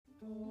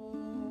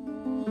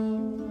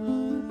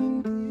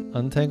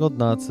Untangled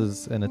Knots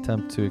is an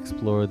attempt to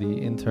explore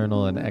the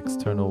internal and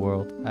external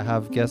world. I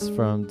have guests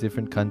from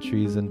different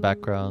countries and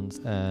backgrounds,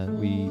 and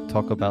we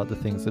talk about the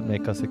things that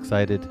make us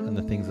excited and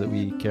the things that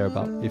we care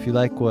about. If you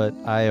like what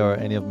I or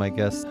any of my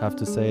guests have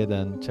to say,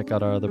 then check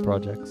out our other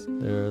projects.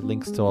 There are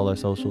links to all our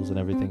socials and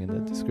everything in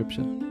the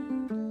description.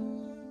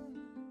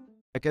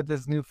 I get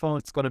this new phone,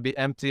 it's going to be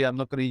empty. I'm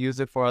not going to use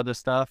it for other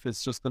stuff.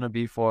 It's just going to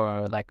be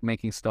for like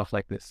making stuff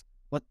like this.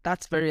 But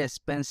that's very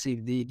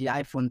expensive. The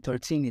iPhone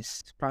 13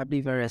 is probably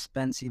very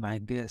expensive, I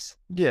guess.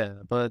 Yeah,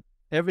 but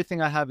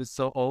everything I have is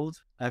so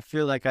old. I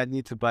feel like I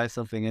need to buy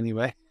something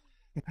anyway.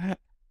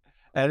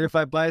 And if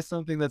I buy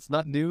something that's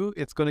not new,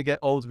 it's going to get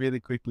old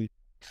really quickly.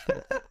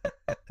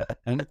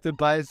 I need to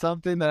buy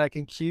something that I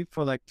can keep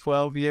for like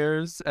 12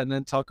 years and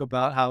then talk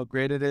about how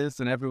great it is.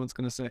 And everyone's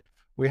going to say,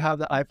 we have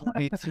the iPhone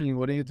 18.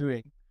 What are you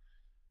doing?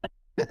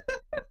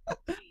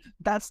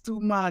 That's too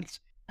much.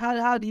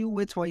 How do you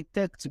wait for it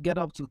to get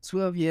up to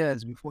 12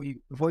 years before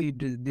you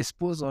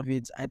dispose of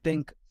it? I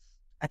think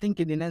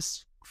in the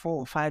next 4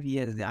 or 5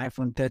 years, the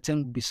iPhone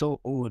 13 will be so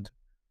old,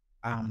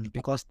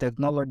 because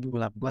technology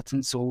will have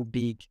gotten so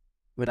big,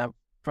 would have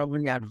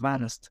probably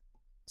advanced.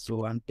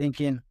 So I'm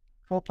thinking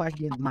 4 or 5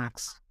 years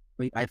max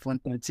for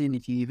iPhone 13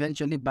 if you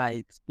eventually buy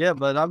it. Yeah,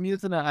 but I'm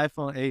using an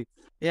iPhone 8.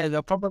 Yeah,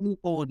 you're probably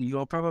old.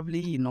 You're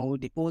probably,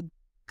 the old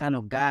kind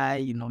of guy.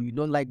 You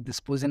don't like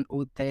disposing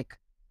old tech.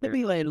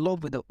 Maybe you're in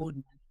love with the old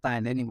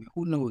style anyway.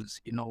 Who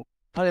knows? Not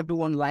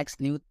everyone likes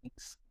new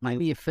things. Might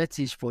be a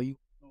fetish for you.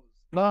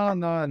 No.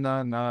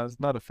 It's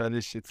not a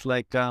fetish. It's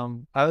like I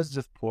was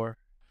just poor.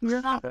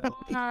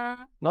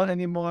 Not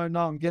anymore.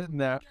 No, I'm getting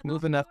there.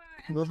 Moving up.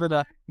 It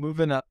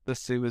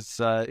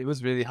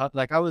was really hot.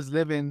 Like I was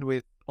living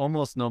with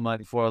almost no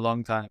money for a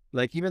long time.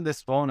 Like even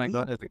this phone I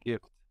got as a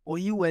gift. Or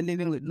you were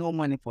living with no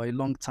money for a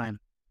long time.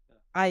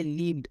 I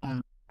lived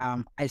on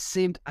I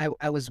saved.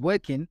 I was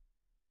working.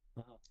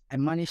 I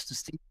managed to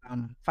save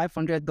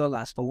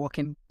 $500 for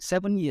working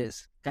 7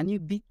 years. Can you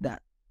beat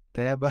that?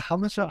 Yeah, but how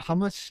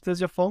much does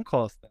your phone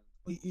cost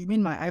then? You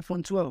mean my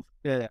iPhone 12?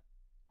 Yeah.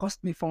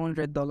 Cost me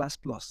 $400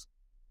 plus.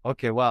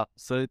 Okay, wow.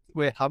 So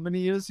wait, how many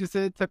years you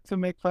said it took to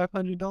make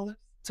 $500?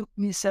 Took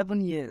me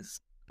 7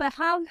 years. But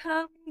how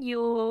come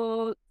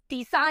you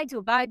decide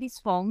to buy this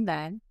phone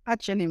then?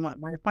 Actually,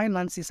 my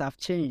finances have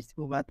changed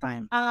over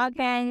time.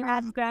 Okay,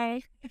 that's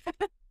great.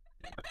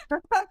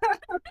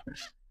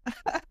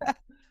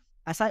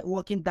 I started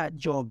working that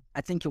job,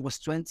 I think it was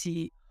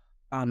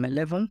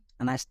 2011,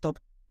 and I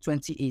stopped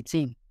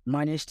 2018.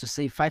 Managed to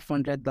save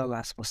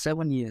 $500 for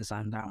 7 years,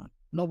 and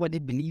nobody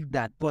believed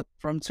that. But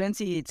from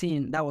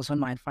 2018, that was when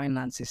my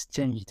finances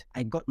changed.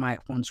 I got my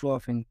iPhone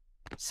 12 in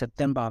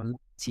September of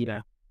last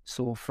year.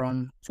 So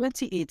from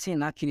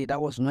 2018, actually, that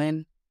was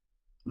when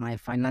my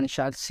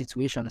financial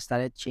situation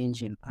started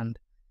changing, and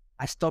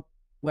I stopped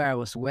where I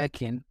was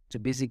working to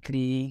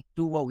basically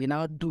do what we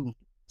now do.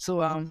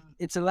 So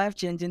it's a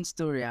life-changing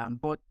story.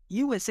 But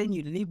you were saying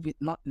you live with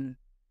nothing.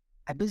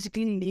 I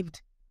basically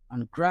lived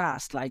on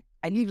grass. Like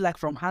I lived like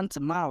from hand to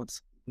mouth.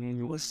 I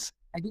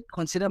didn't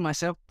consider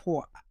myself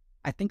poor.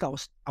 I think I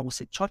was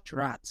a church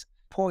rat.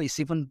 Poor is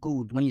even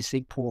good when you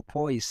say poor.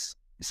 Poor is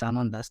an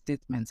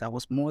understatement. I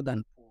was more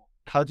than poor.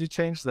 How'd you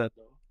change that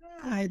though?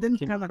 I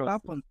didn't kind of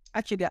happen.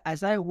 Actually, I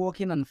started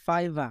working on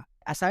Fiverr.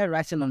 I started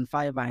writing on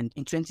Fiverr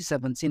in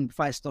 2017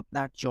 before I stopped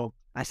that job.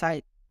 I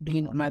started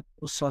doing my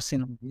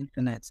sourcing on the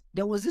internet.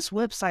 There was this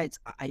website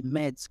I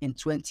met in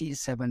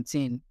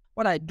 2017.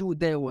 What I do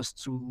there was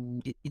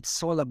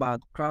it's all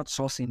about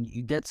crowdsourcing.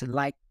 You get to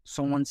like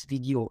someone's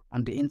video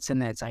on the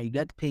internet and you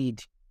get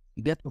paid.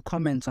 You get to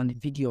comment on the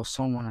video of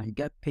someone and you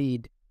get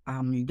paid.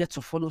 You get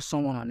to follow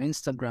someone on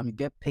Instagram, you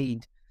get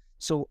paid.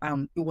 So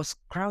it was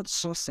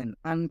crowdsourcing,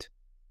 and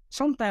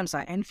sometimes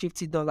I earn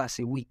 $50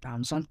 a week,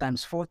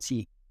 sometimes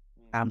 40.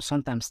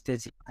 Sometimes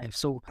 35.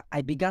 So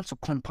I began to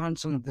compound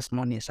some of this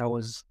money. So I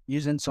was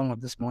using some of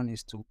this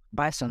monies to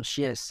buy some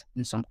shares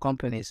in some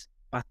companies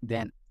back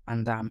then.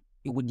 And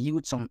it would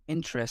yield some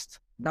interest.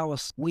 That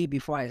was way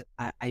before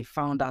I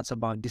found out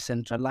about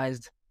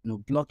decentralized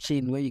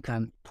blockchain where you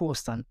can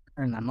post and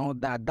earn and all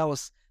that. That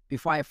was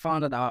before I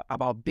found out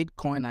about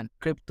Bitcoin and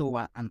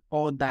crypto and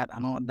all that.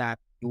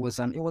 It was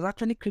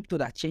actually crypto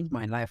that changed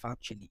my life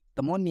actually.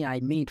 The money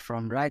I made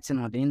from writing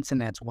on the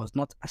internet was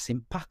not as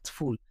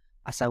impactful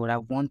as I would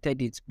have wanted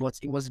it, but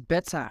it was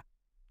better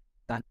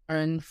than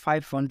earn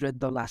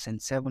 $500 in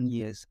 7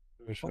 years.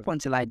 Sure. Up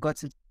until I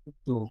got into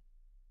crypto,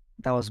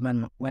 that was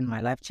when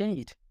my life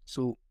changed.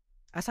 So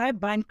I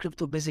started buying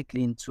crypto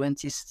basically in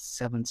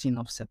 2017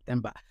 of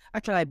September.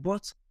 Actually, I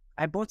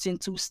bought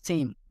into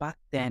Steam back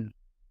then,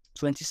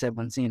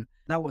 2017.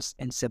 That was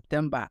in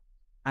September.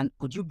 And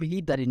could you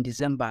believe that in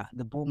December,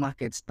 the bull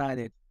market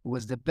started? It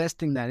was the best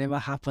thing that ever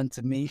happened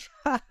to me.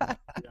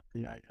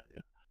 Yeah.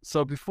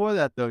 So before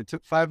that though, it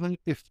took 500.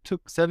 It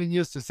took 7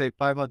 years to save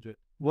 500.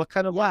 What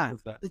kind of work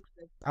was that?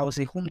 I was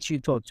a home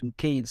tutor to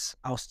kids.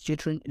 I was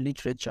tutoring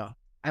literature.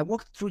 I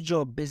worked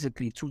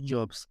basically two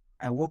jobs.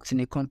 I worked in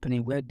a company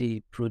where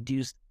they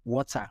produced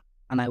water,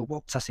 and I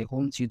worked as a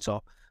home tutor.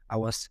 I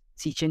was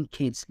teaching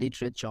kids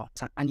literature.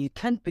 And you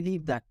can't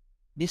believe that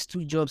these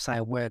 2 jobs I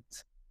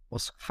worked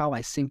was how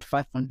I saved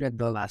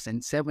 $500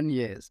 in 7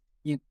 years.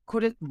 You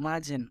couldn't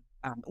imagine.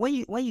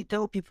 When you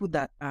tell people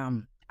that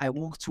I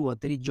work 2 or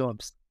 3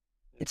 jobs,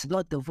 it's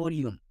not the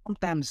volume.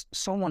 Sometimes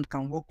someone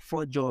can work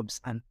 4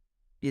 jobs and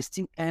they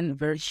still earn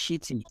very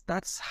shitty.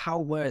 That's how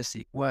worse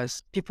it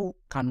was. People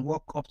can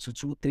work up to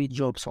 2, 3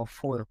 jobs or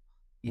 4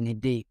 in a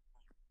day,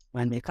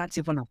 and they can't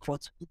even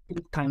afford to eat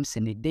 3 times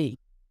in a day.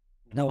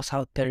 That was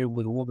how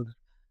terrible it was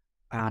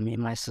in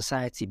my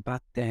society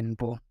back then.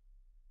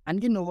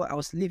 And I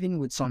was living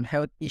with some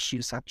health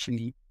issues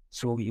actually.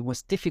 So it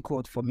was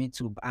difficult for me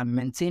to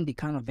maintain the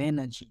kind of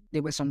energy.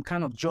 There were some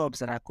kind of jobs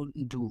that I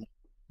couldn't do.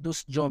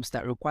 Those jobs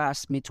that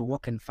requires me to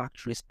work in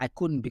factories, I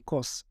couldn't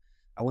because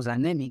I was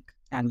anemic.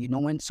 And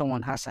when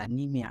someone has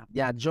anemia,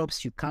 there are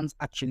jobs you can't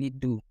actually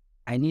do.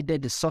 I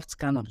needed the soft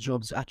kind of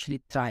jobs to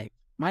actually thrive.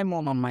 My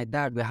mom and my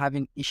dad were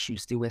having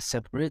issues. They were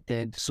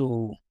separated.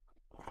 So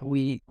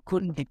we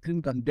couldn't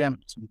depend on them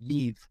to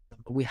live.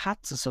 We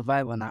had to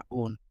survive on our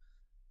own.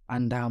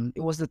 And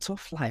it was a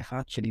tough life,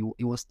 actually.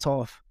 It was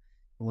tough.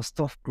 It was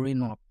tough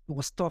growing up. It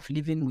was tough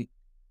living with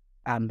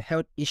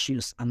health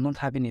issues and not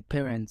having a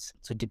parent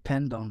to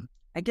depend on.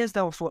 I guess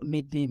that was what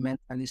made me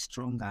mentally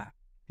stronger.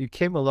 You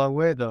came a long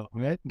way though,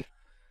 right?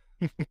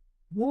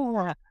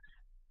 Yeah.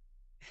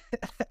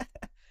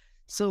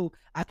 So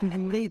I could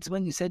relate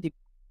when you said you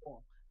were poor.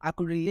 I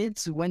could relate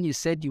to when you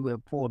said you were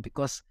poor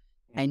because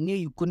I knew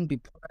you couldn't be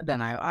poorer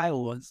than I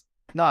was.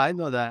 No, I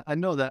know that. I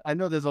know that. I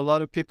know there's a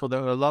lot of people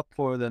that are a lot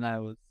poorer than I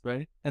was,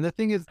 right? And the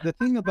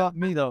thing about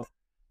me though,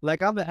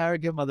 like I'm an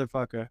arrogant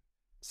motherfucker.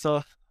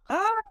 So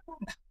Ah,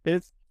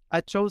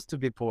 I chose to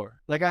be poor.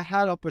 Like I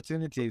had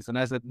opportunities and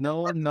I said,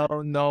 no, no,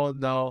 no,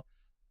 no.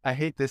 I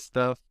hate this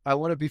stuff. I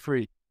want to be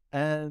free.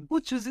 And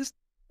who chooses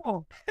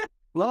poor?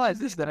 well, I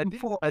did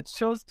that. I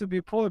chose to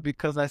be poor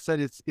because I said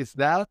it's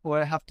that, or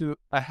I have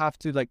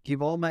to like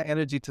give all my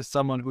energy to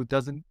someone who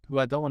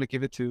I don't want to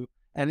give it to.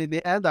 And in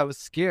the end, I was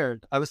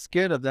scared. I was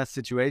scared of that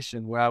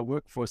situation where I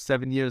worked for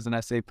 7 years and I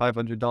saved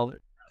 $500.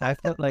 I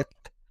felt like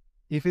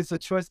if it's a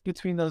choice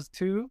between those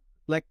two,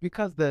 like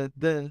because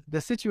the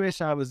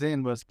situation I was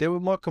in was there were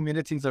more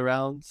communities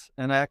around,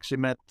 and I actually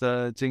met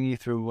Chingyi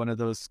through one of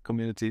those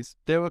communities.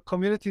 There were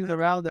communities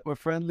around that were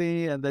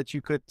friendly and that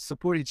you could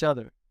support each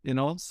other,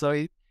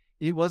 So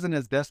it wasn't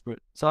as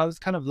desperate. So I was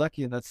kind of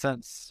lucky in that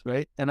sense,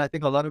 right? And I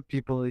think a lot of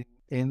people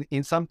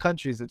in some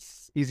countries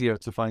it's easier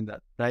to find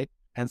that, right?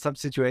 And some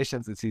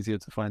situations it's easier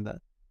to find that.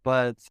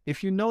 But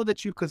if you know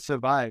that you could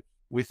survive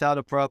without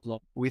a problem,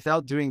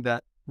 without doing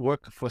that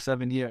work for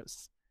 7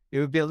 years, it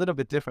would be a little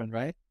bit different,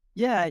 right?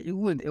 Yeah, it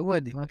would. It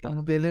would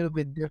be a little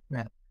bit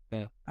different.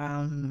 Yeah.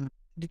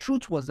 The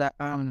truth was that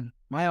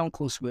my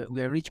uncles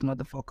were rich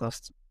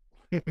motherfuckers.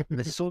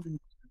 They so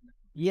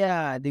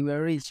yeah, they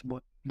were rich,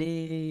 but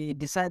they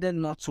decided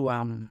not to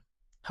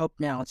help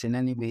me out in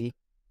any way.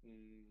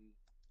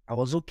 I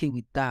was okay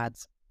with that.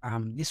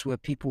 These were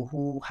people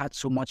who had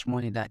so much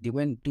money that they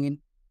weren't doing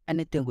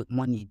anything with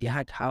money. They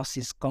had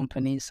houses,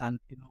 companies, and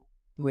they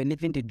were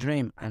living the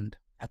dream. And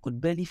I could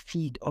barely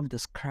feed off the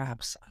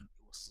scraps, and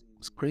it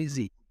was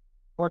crazy.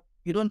 But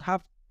you don't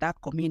have that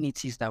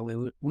communities that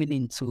were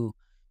willing to,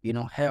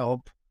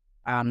 help.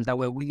 That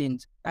were willing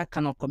that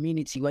kind of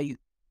community where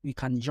you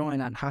can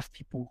join and have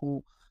people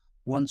who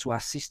want to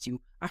assist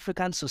you.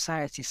 African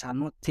societies are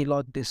not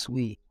tailored this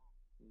way.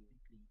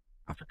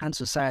 African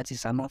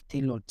societies are not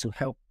tailored to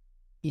help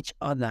each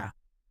other.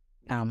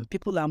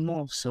 People are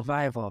more of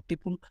survival.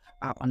 People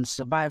are on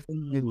survival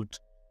mode.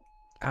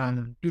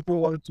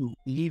 People want to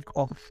live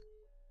off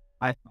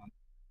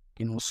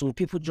iPhone. So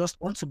people just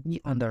want to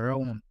be on their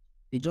own.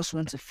 They just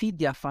want to feed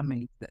their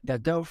family, their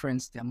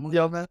girlfriends, their mothers.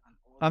 Yo, man,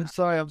 I'm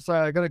sorry.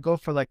 I gotta go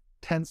for like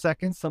 10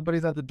 seconds.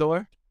 Somebody's at the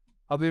door.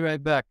 I'll be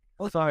right back.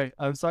 Oh, sorry.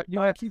 I'm sorry.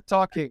 Keep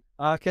talking.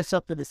 I'll catch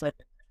up in a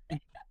second. Hey,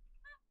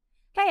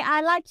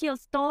 I like your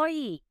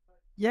story.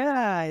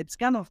 Yeah, it's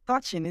kind of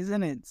touching,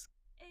 isn't it? It's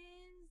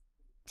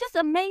just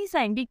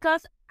amazing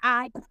because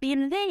I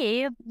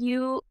believe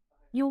you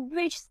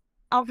reached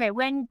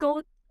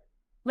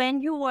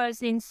when you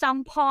was in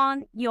some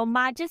point, your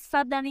mind just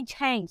suddenly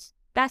changed.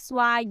 That's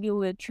why you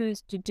will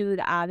choose to do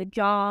the other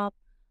job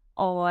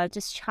or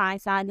just try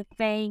other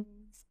things.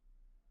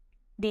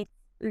 Did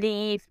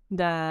leave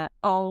the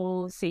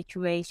old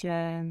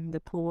situation, the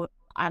poor.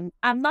 I'm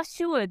not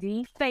sure. Do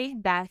you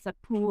think that's a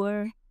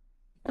poor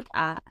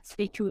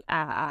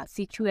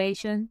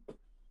situation?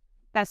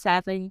 That's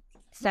 7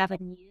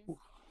 years.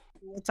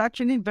 It's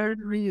actually very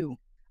real.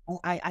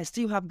 I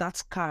still have that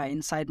scar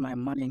inside my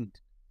mind.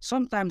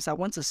 Sometimes I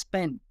want to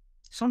spend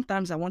some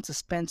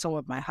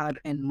of my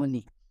hard-earned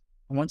money.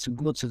 I want to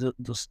go to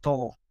the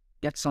store,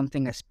 get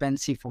something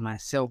expensive for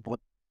myself.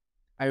 But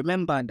I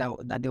remember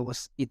that there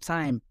was a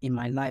time in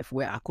my life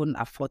where I couldn't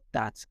afford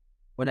that.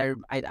 But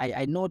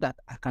I know that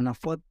I can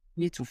afford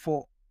 3 to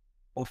 4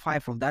 or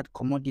 5 of that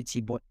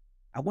commodity, but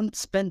I won't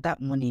spend that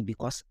money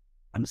because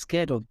I'm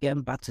scared of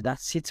getting back to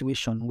that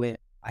situation where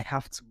I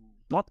have to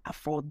not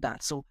afford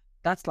that. So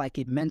that's like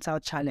a mental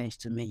challenge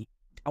to me.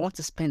 I want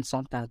to spend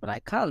sometimes, but I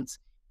can't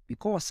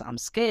because I'm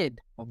scared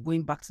of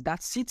going back to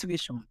that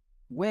situation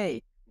where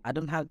I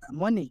don't have that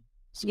money.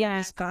 So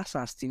these cars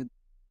are still,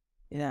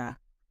 yeah.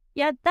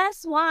 Yeah,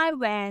 that's why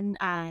when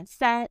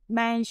said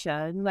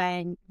mentioned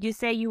when you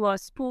say you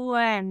was poor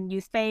and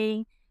you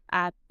think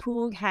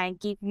poor can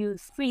give you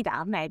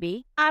freedom,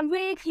 maybe. I'm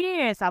really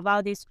curious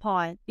about this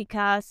point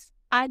because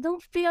I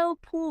don't feel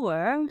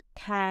poor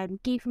can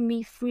give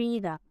me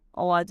freedom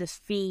or the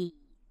free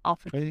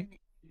opportunity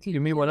to You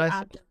mean do what I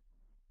other. said?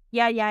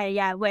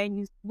 Yeah.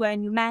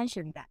 When you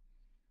mentioned that,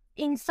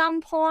 in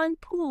some point,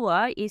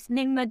 poor is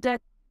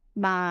limited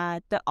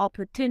by the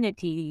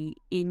opportunity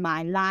in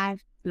my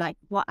life, like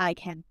what I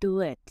can do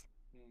it.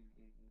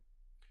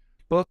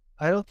 But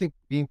I don't think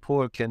being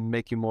poor can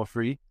make you more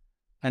free.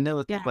 I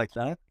never think Yeah. like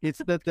that.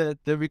 It's that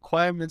the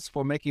requirements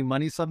for making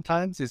money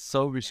sometimes is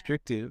so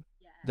restrictive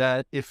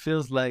that it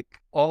feels like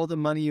all the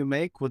money you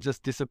make will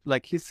just disappear.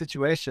 Like his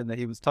situation that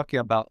he was talking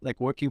about, like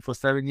working for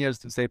 7 years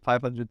to save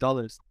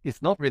 $500,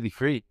 it's not really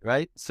free,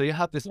 right? So you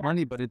have this Yeah.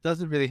 money, but it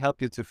doesn't really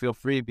help you to feel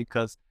free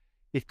because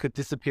it could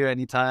disappear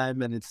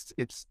anytime, and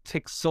it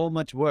takes so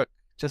much work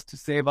just to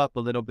save up a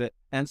little bit.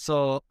 And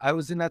so I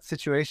was in that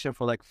situation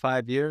for like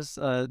 5 years.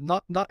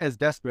 Not as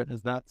desperate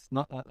as that.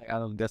 Not like I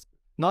don't know, desperate.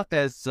 Not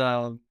as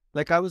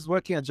like I was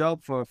working a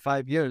job for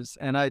 5 years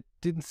and I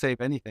didn't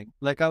save anything.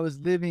 Like I was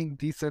living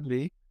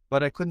decently,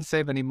 but I couldn't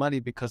save any money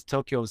because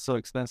Tokyo was so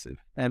expensive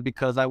and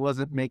because I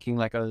wasn't making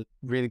like a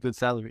really good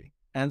salary.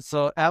 And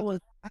so I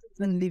wasn't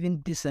living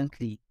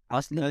decently. I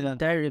was living yeah.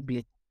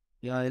 terribly.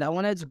 Yeah, and I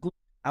wanted to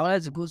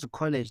go to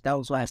college. That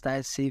was why I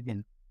started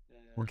saving.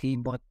 Okay,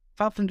 but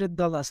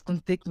 $500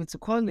 couldn't take me to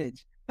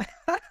college.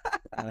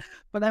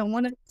 But I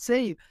wanted to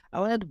save. I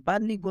wanted to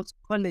badly go to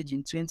college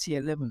in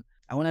 2011.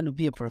 I wanted to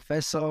be a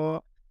professor.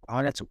 I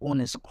wanted to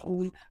own a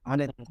school. I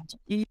wanted to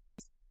eat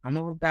and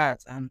all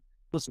that. And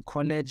go to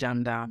college.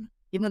 And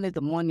even if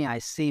the money I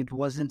saved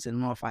wasn't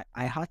enough,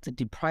 I had to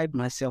deprive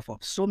myself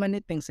of so many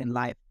things in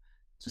life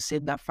to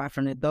save that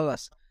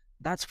 $500.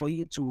 That's for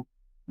you to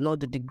know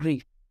the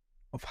degree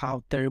of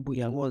how terrible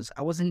it was.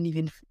 I wasn't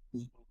living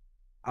free.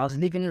 I was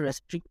living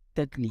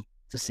restrictedly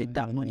to save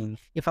that money.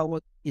 If I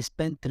was a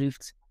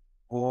spendthrift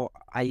or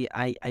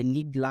I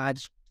lived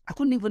large, I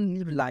couldn't even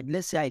live large.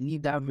 Let's say I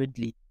lived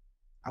averagely,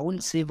 I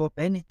wouldn't save up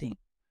anything.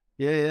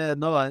 Yeah.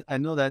 No, I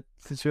know that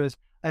situation.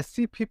 I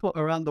see people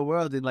around the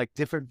world in like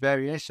different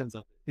variations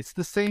of it. It's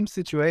the same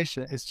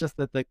situation. It's just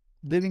that the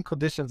living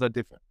conditions are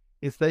different.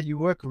 It's that you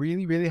work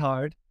really, really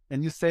hard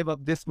and you save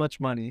up this much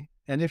money.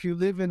 And if you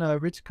live in a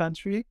rich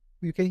country,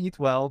 you can eat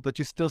well, but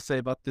you still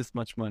save up this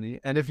much money.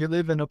 And if you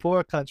live in a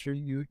poor country,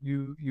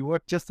 you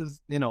work just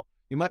as,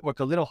 you might work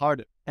a little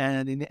harder.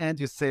 And in the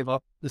end, you save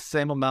up the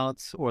same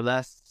amount or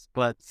less,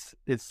 but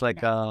it's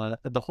like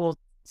the whole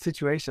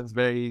situation is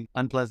very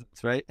unpleasant,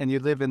 right? And you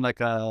live in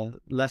like a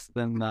less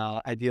than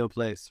ideal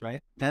place,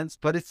 right?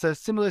 But it's a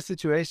similar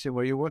situation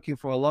where you're working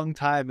for a long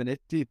time and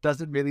it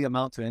doesn't really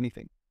amount to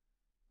anything.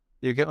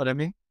 You get what I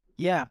mean?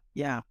 Yeah.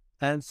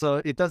 And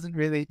so it doesn't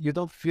really, you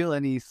don't feel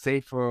any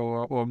safer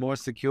or more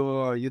secure,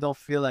 or you don't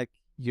feel like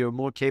you're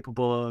more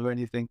capable or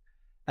anything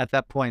at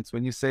that point.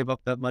 When you save up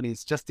that money,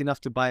 it's just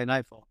enough to buy an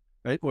iPhone,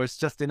 right? Or it's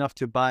just enough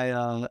to buy,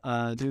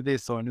 do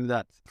this or do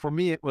that. For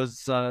me, it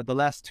was the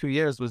last 2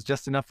 years was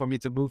just enough for me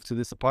to move to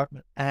this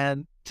apartment.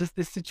 And just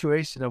this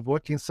situation of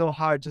working so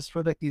hard just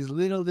for like these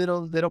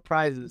little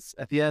prizes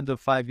at the end of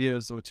 5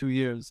 years or 2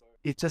 years,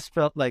 it just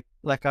felt like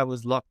I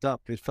was locked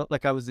up. It felt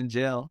like I was in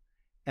jail.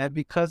 And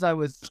because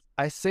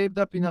I saved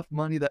up enough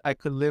money that I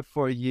could live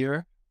for a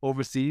year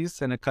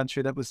overseas in a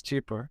country that was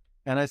cheaper.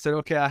 And I said,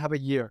 okay, I have a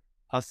year.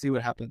 I'll see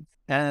what happens.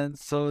 And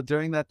so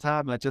during that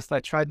time, I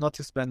tried not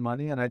to spend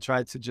money, and I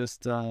tried to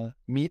just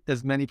meet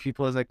as many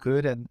people as I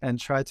could and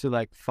try to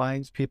like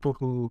find people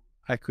who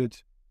I could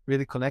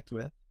really connect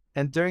with.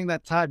 And during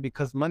that time,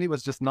 because money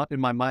was just not in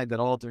my mind at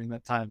all during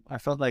that time, I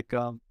felt like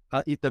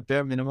I'll eat the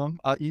bare minimum.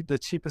 I'll eat the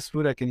cheapest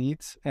food I can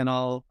eat, and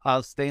I'll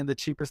stay in the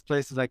cheapest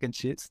places I can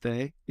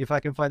stay. If I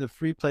can find a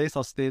free place,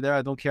 I'll stay there.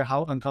 I don't care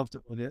how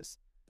uncomfortable it is.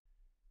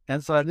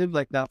 And so I lived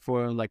like that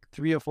for like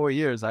 3 or 4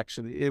 years,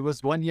 actually. It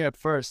was 1 year at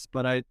first,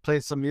 but I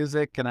played some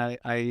music and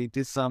I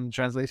did some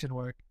translation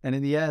work. And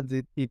in the end,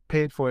 it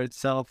paid for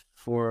itself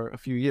for a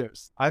few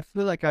years. I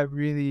feel like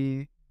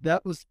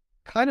that was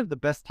kind of the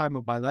best time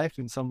of my life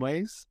in some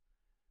ways.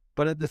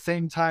 But at the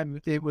same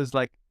time, it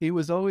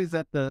was always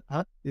at the,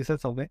 huh? You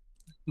said something?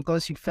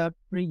 Because you felt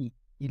free.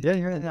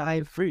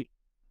 I'm free.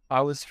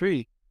 I was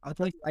free. I'll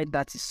tell you why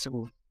that is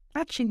so.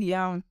 Actually,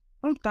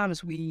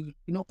 sometimes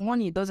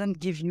money doesn't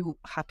give you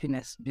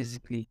happiness,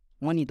 basically.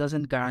 Money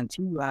doesn't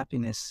guarantee you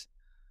happiness.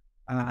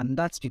 And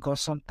that's because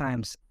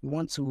sometimes you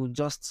want to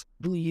just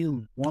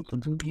want to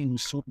do you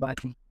so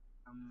badly.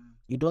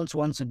 You don't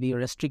want to be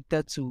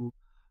restricted to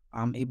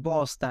a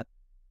boss that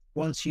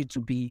wants you to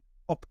be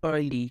up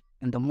early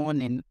in the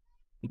morning.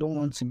 You don't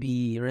want to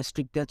be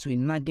restricted to a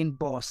nagging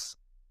boss.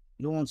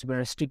 You don't want to be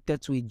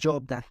restricted to a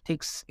job that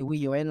takes away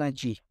your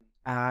energy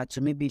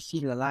to maybe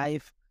feel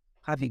alive,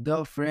 have a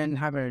girlfriend,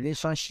 have a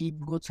relationship,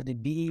 go to the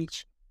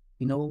beach,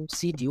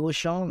 see the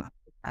ocean.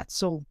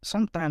 So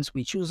sometimes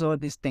we choose all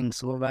these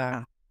things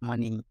over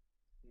money.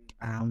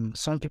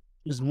 Some people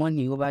choose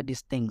money over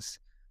these things.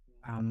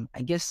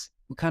 I guess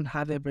we can't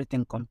have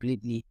everything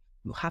completely.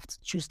 You have to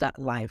choose that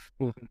life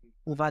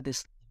over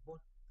this. But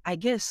I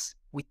guess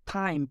with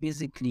time,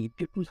 basically,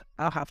 people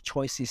now have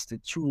choices to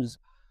choose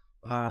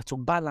to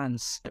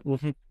balance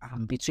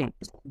between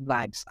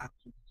lives.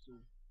 Actually. So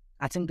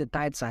I think the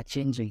tides are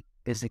changing,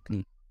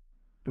 basically.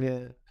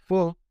 Yeah.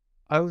 Well,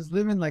 I was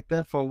living like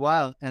that for a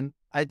while, and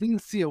I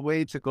didn't see a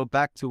way to go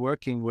back to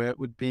working where it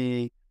would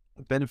be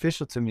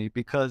beneficial to me,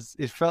 because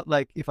it felt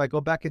like if I go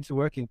back into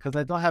working, because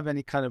I don't have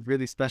any kind of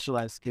really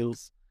specialized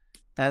skills.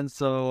 And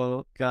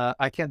so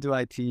I can't do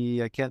IT,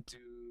 I can't do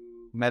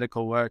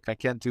medical work, I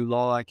can't do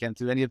law, I can't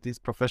do any of these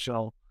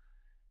professional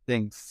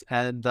things.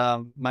 And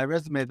my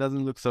resume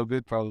doesn't look so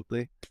good,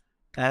 probably.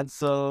 And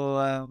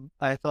so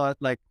I thought,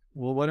 like,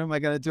 well, what am I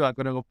going to do? I'm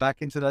going to go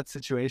back into that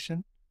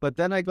situation. But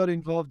then I got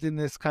involved in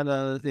this kind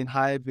of in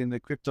hype, in the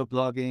crypto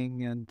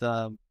blogging,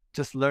 and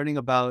just learning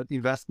about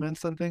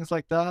investments and things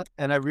like that.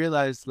 And I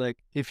realized, like,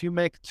 if you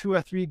make 2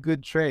 or 3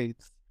 good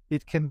trades,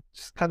 it can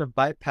just kind of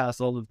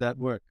bypass all of that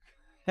work.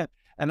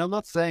 And I'm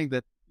not saying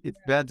that it's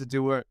bad to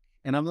do work.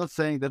 And I'm not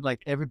saying that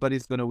like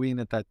everybody's going to win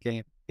at that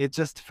game. It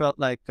just felt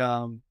like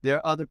there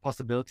are other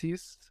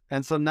possibilities.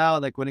 And so now,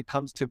 like when it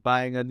comes to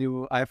buying a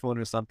new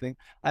iPhone or something,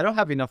 I don't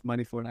have enough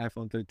money for an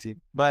iPhone 13.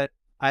 But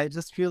I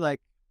just feel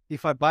like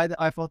if I buy the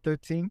iPhone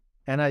 13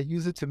 and I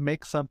use it to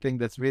make something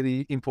that's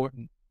really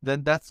important,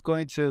 then that's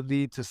going to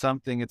lead to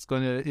something.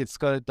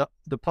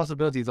 The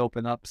possibilities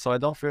open up. So I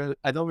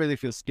don't really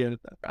feel scared of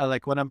that.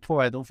 Like when I'm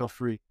poor, I don't feel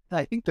free.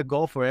 I think the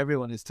goal for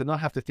everyone is to not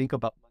have to think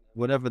about money,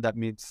 whatever that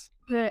means.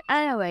 But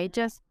anyway,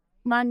 just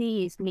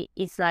money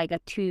is like a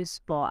tool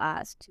for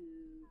us to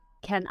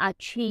can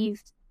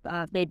achieve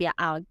maybe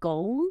our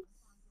goals,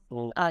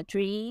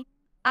 dream.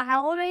 I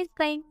always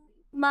think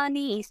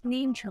money is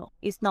neutral.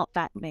 It's not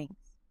that means.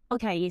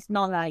 Okay, it's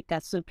not like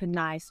a super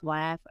nice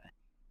whatever.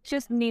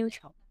 Just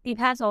neutral.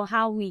 Depends on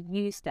how we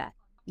use that.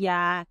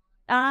 Yeah.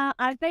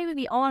 I think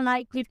we all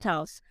like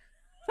cryptos.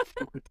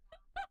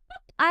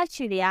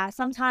 Actually,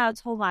 sometimes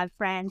I told my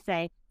friends,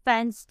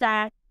 thanks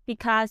that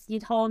because you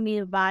told me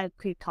about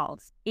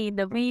cryptos in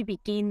the very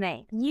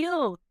beginning.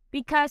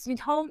 Because you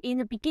told in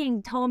the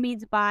beginning, told me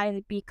to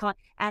buy Bitcoin.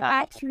 And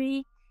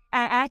actually,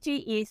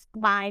 is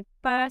my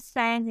first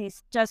cent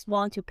is just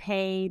want to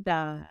pay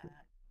the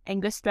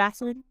English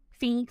lesson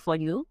fee for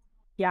you.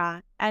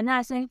 Yeah. And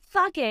I say,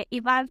 fuck it.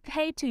 If I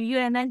pay to you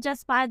and then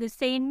just buy the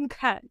same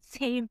to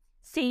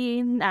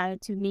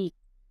me.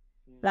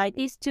 Like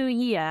these 2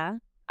 years,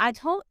 I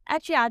told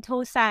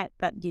Sad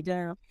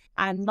that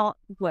I'm not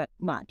work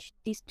much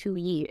these 2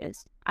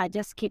 years. I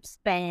just keep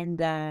spend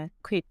the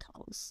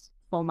cryptos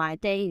for my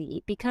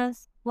daily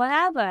because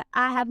whatever,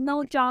 I have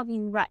no job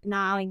in right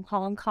now in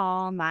Hong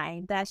Kong.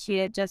 My that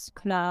year just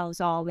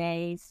closed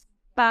always.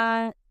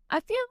 But I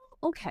feel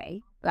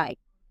okay. Like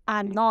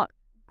I'm not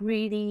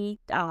really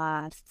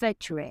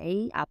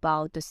saturated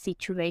about the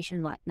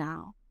situation right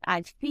now.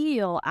 I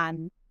feel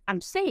I'm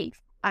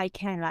safe. I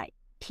can like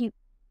keep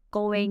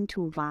going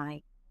to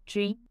my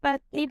dream.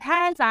 But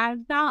depends.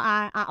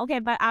 Okay.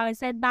 But I would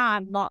say now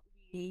I'm not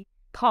really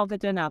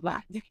confident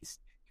about this.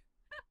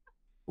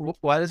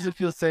 Why does it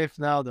feel safe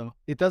now, though?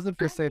 It doesn't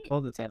feel safe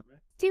all the time, right?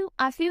 Still,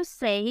 I feel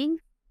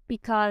safe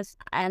because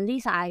at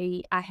least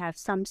I have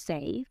some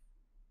safe,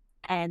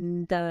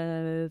 and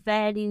the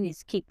value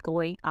is keep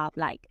going up.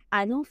 Like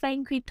I don't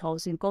think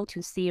cryptos will go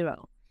to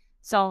zero,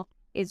 so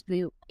it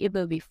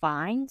will be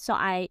fine. So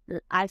I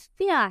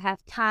feel I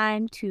have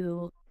time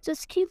to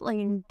just keep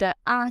in the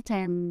art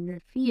and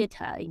the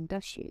theater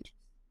industry.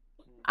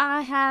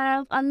 I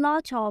have a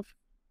lot of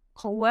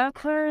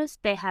co-workers.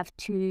 They have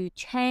to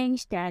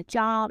change their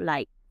job,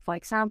 like for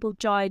example,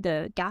 join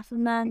the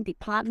government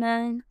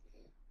department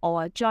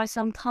or join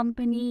some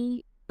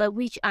company, but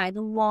which I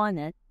don't want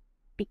it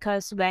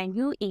because when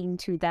you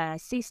into the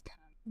system,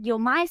 your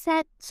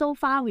mindset so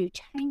far will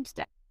change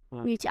that,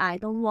 which I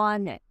don't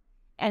want it.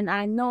 And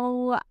I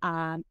know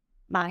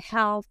my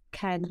health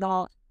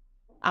cannot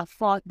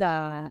afford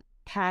the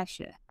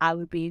pressure. I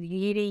would be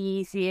really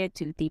easier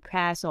to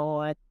depress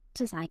or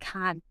just I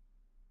can't.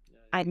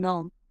 I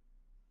know.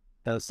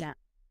 Yes. Yeah.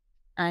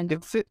 And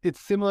It's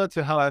similar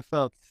to how I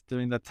felt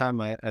during that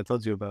time I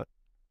told you about.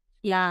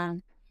 yeah.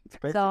 It's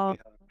basically So how I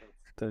felt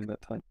during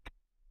that time.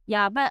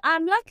 yeah, but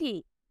I'm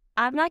lucky.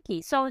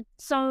 So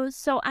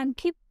I'm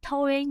keep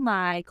telling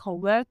my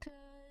coworkers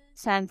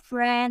and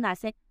friends. I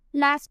say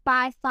let's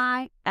buy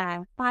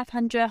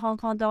 500 Hong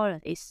Kong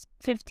dollar is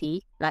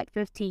 50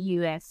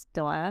 US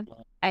dollar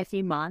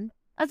every month.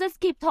 I just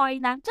keep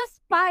telling them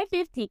just buy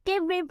 50,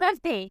 give me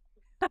 50.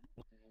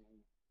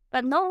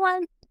 But no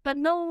one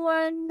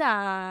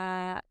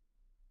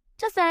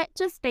just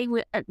they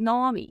will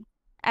ignore me.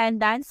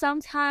 And then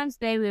sometimes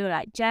they will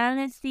like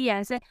jealousy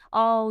and say,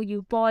 oh,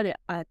 you bought it.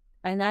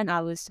 And then I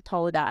was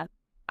told that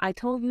I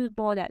told you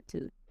bought that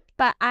too.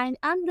 But I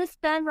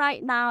understand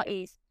right now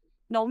is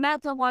no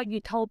matter what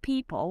you told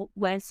people,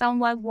 when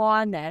someone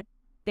want it,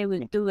 they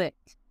will do it.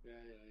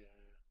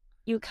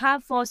 you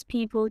can't force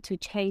people to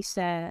change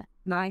their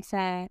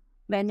mindset.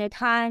 When the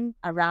time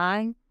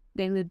arrives,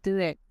 they will do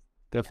it.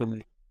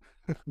 Definitely.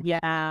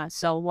 Yeah,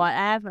 so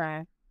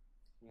whatever.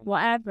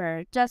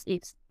 Just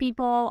if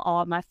people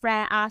or my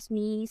friend ask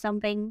me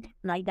something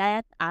like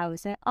that, I will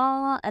say,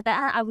 oh, and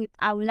then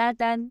I will let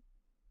them,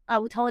 I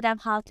will tell them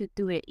how to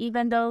do it.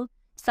 Even though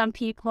some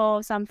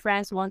people, some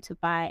friends want to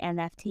buy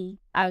NFT,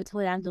 I will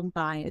tell them don't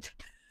buy it.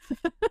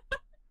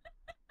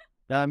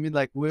 Yeah, I mean,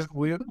 like we're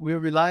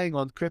relying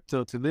on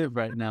crypto to live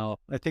right now.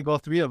 I think all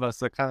three of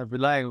us are kind of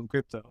relying on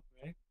crypto,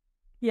 right?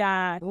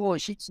 Yeah. Oh,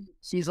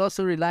 she's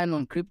also relying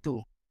on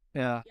crypto.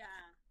 Yeah.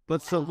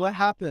 But so what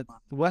happens?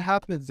 What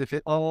happens if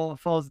it all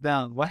falls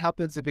down? What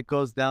happens if it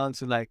goes down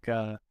to like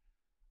I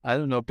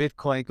don't know,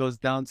 Bitcoin goes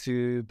down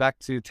to back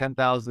to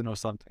 10,000 or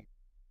something?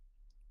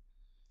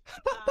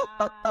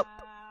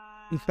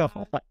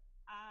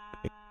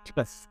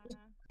 Yes.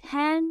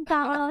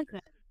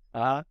 10,000.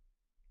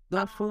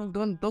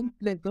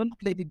 Don't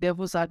play the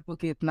devil's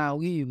advocate now,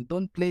 will you?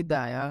 Don't play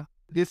that, yeah.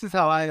 This is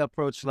how I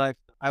approach life.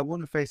 I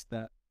want to face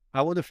that.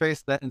 I want to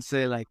face that and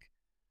say like,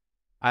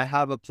 I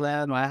have a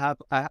plan.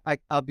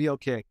 I'll be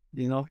okay.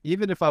 You know,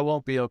 even if I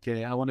won't be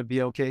okay, I want to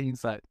be okay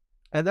inside.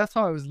 And that's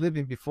how I was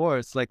living before.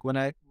 It's like when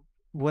I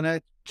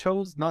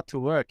chose not to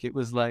work, it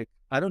was like,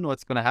 I don't know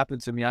what's going to happen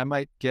to me. I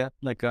might get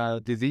like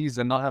a disease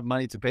and not have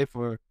money to pay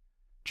for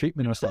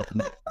treatment or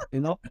something.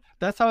 You know,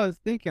 that's how I was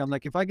thinking. I'm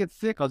like, if I get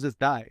sick, I'll just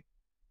die.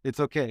 It's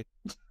okay.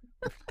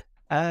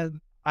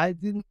 And I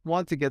didn't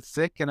want to get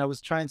sick, and I was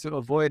trying to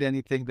avoid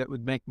anything that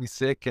would make me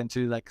sick and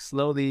to like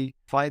slowly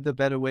find a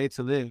better way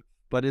to live.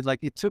 But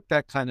it took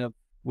that kind of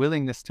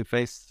willingness to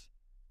face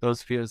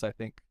those fears, I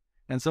think.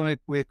 And so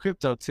with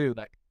crypto too,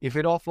 like if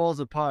it all falls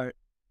apart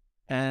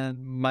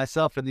and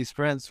myself and these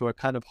friends who are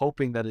kind of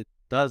hoping that it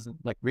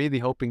doesn't, like really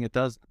hoping it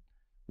doesn't,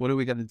 what are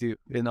we going to do?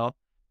 You know?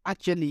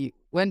 Actually,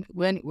 when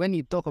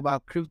you talk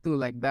about crypto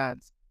like that,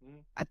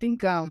 I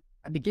think I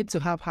begin to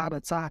have heart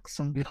attacks.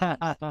 I'm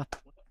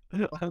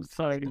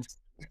sorry.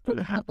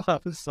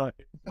 I'm sorry.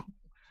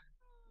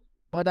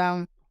 But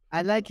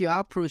I like your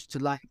approach to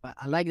life.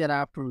 I like that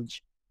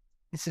approach.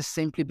 This is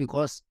simply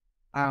because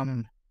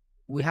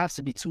we have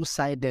to be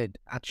two-sided.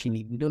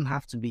 Actually, we don't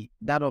have to be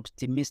that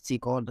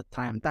optimistic all the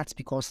time. That's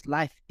because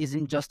life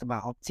isn't just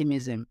about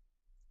optimism.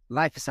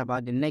 Life is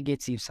about the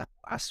negatives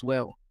as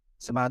well.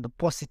 It's about the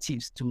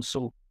positives too.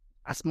 So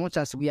as much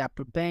as we are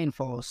preparing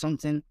for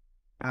something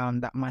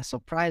that might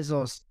surprise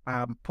us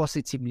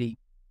positively,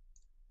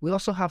 we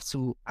also have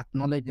to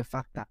acknowledge the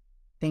fact that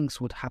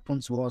things would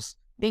happen to us.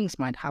 Things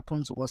might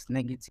happen to us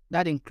negative.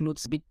 That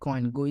includes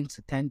Bitcoin going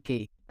to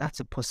 10K. That's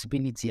a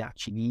possibility,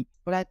 actually.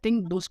 But I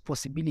think those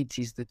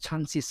possibilities, the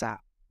chances are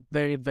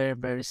very, very,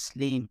 very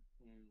slim.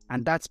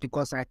 And that's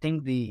because I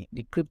think the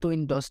crypto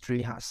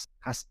industry has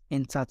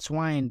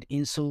intertwined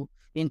into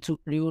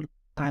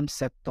real-time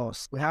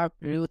sectors. We have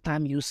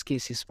real-time use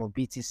cases for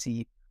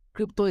BTC.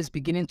 Crypto is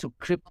beginning to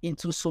creep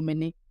into so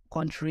many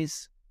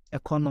countries'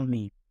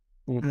 economy.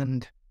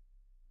 And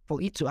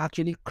for it to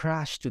actually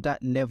crash to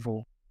that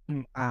level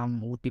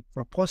would be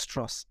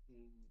preposterous.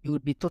 It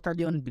would be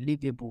totally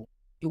unbelievable.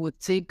 It would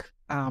take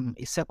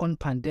a second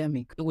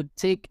pandemic. It would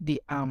take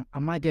the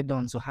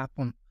Armageddon to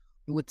happen.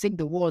 It would take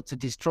the world to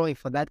destroy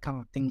for that kind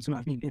of thing to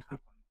happen.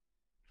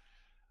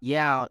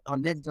 Yeah, or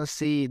let's just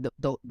say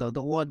the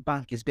World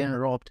Bank is being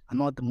robbed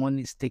and all the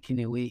money is taken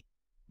away.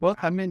 Well,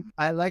 I mean,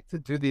 I like to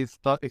do these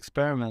thought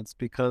experiments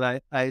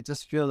because I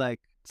just feel like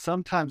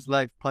sometimes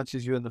life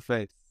punches you in the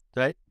face,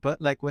 right?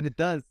 But like when it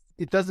does,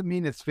 it doesn't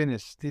mean it's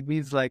finished. It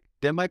means like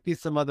there might be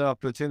some other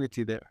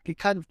opportunity there. It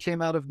kind of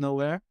came out of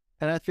nowhere.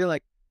 And I feel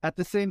like at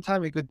the same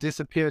time, it could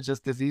disappear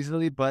just as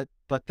easily. But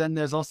then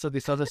there's also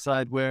this other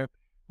side where,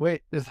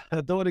 wait,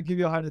 I don't want to give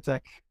you a heart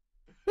attack.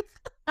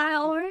 I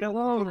already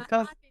Hello,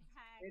 had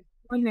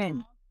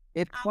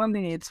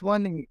It's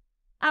funny.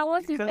 I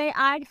want to say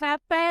I have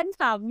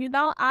phantom. You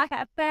know, I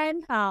have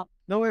phantom.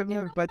 No, wait,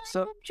 but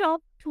so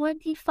Dropped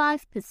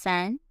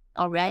 25%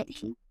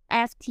 already.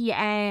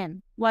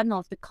 FTN, one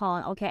of the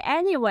coin. Okay,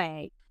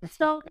 anyway.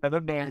 So, I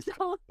don't know.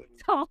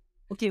 so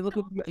Okay, look,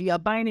 you are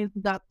buying into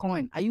that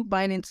coin. Are you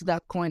buying into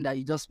that coin that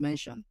you just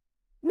mentioned?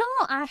 no,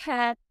 I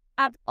had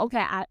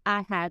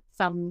had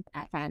some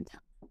phantom.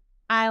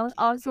 I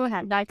also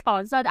had that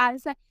coin. So I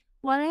said,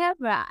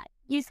 whatever.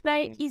 It's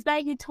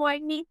like you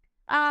told me,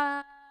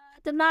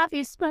 the math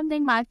is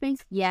spending my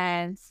face.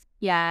 Yes.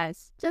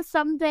 Just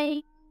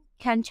something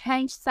can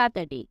change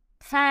suddenly.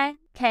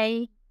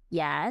 10K,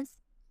 yes.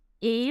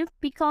 If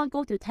Bitcoin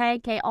go to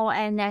 10K or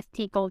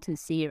NFT go to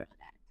 0.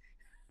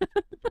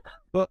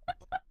 But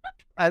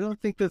I don't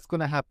think that's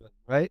going to happen,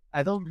 right?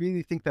 I don't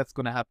really think that's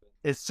going to happen.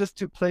 It's just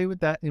to play with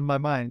that in my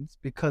mind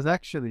because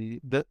actually,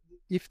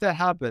 if that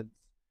happens,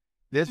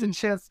 there's a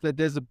chance that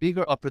there's a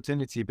bigger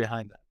opportunity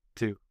behind that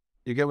too.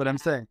 You get what I'm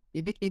saying?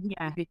 If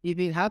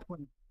it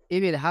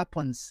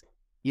happens,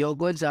 you're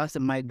going to have to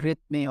migrate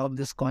me of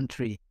this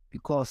country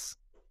because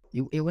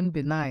it wouldn't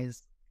be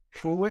nice.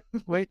 Well,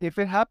 wait, if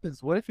it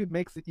happens, what if it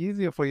makes it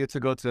easier for you to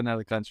go to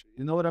another country?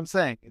 You know what I'm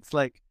saying? It's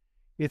like,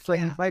 It's like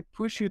Yeah. it might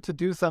push you to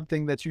do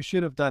something that you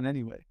should have done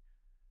anyway.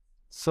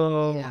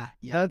 So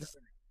Yeah.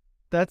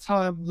 that's how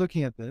I'm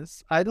looking at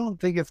this. I don't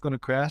think it's going to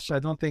crash.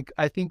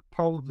 I think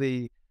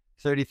probably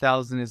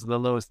 30,000 is the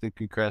lowest it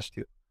could crash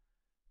to.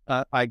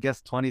 I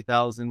guess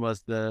 20,000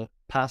 was the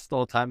past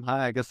all-time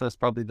high. I guess that's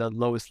probably the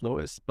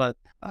lowest. But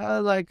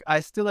I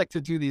still like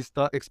to do these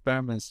thought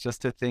experiments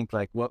just to think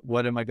like,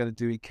 what am I going to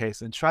do in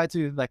case, and try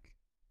to like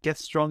get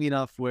strong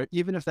enough where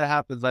even if that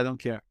happens, I don't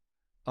care.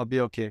 I'll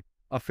be okay.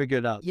 I'll figure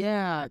it out.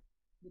 Yeah.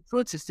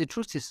 The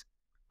truth is,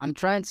 I'm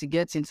trying to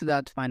get into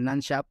that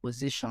financial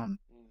position.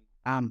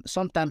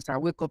 Sometimes I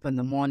wake up in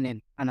the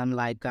morning and I'm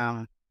like,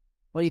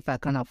 what if I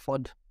can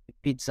afford a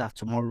pizza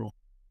tomorrow?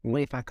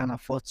 What if I can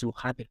afford to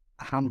have a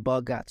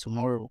hamburger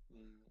tomorrow?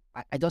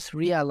 I just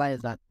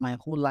realized that my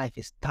whole life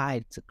is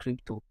tied to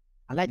crypto.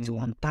 I like to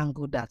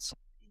untangle that.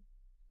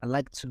 I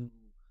like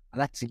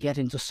to get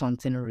into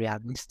something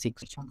realistic,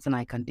 something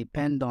I can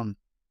depend on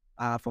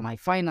for my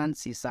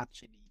finances.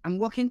 Actually, I'm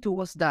working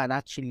towards that.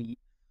 Actually,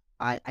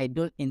 I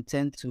don't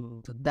intend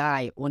to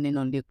die owning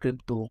only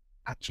crypto.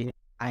 Actually,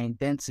 I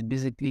intend to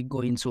basically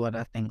go into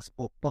other things.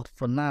 But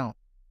for now,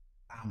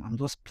 I'm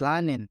just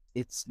planning.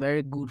 It's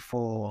very good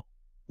for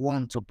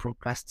one to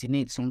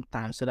procrastinate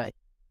sometimes so that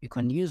you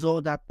can use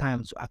all that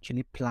time to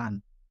actually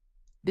plan.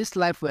 This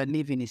life we're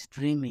living is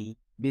dreamy,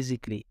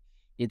 basically.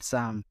 It's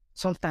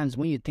sometimes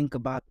when you think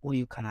about what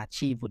you can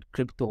achieve with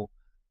crypto,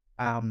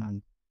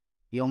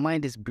 your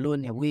mind is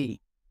blown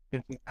away.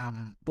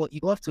 But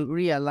you have to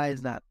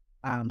realize that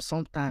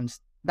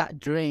sometimes that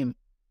dream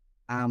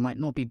might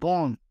not be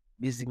born,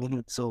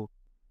 basically. So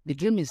the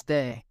dream is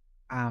there.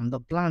 The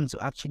plan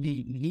to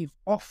actually live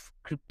off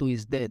crypto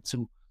is there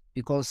too.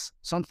 Because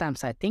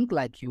sometimes I think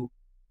like you,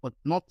 but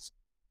not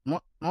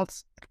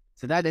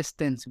to that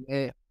extent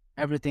where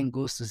everything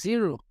goes to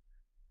zero.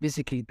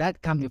 Basically, that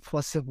can be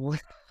possible.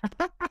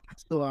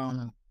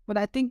 So but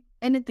I think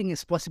anything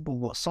is possible,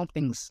 but some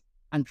things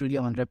aren't really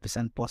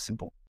 100%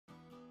 possible.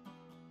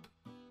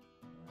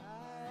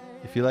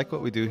 If you like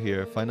what we do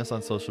here, find us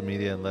on social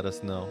media and let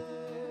us know.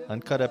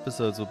 Uncut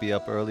episodes will be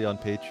up early on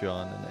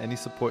Patreon, and any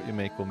support you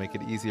make will make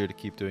it easier to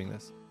keep doing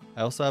this.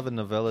 I also have a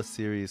novella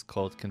series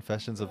called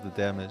Confessions of the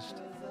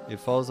Damaged. It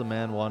follows a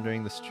man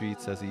wandering the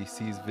streets as he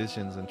sees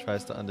visions and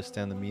tries to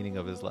understand the meaning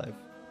of his life.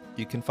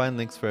 You can find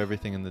links for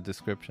everything in the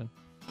description.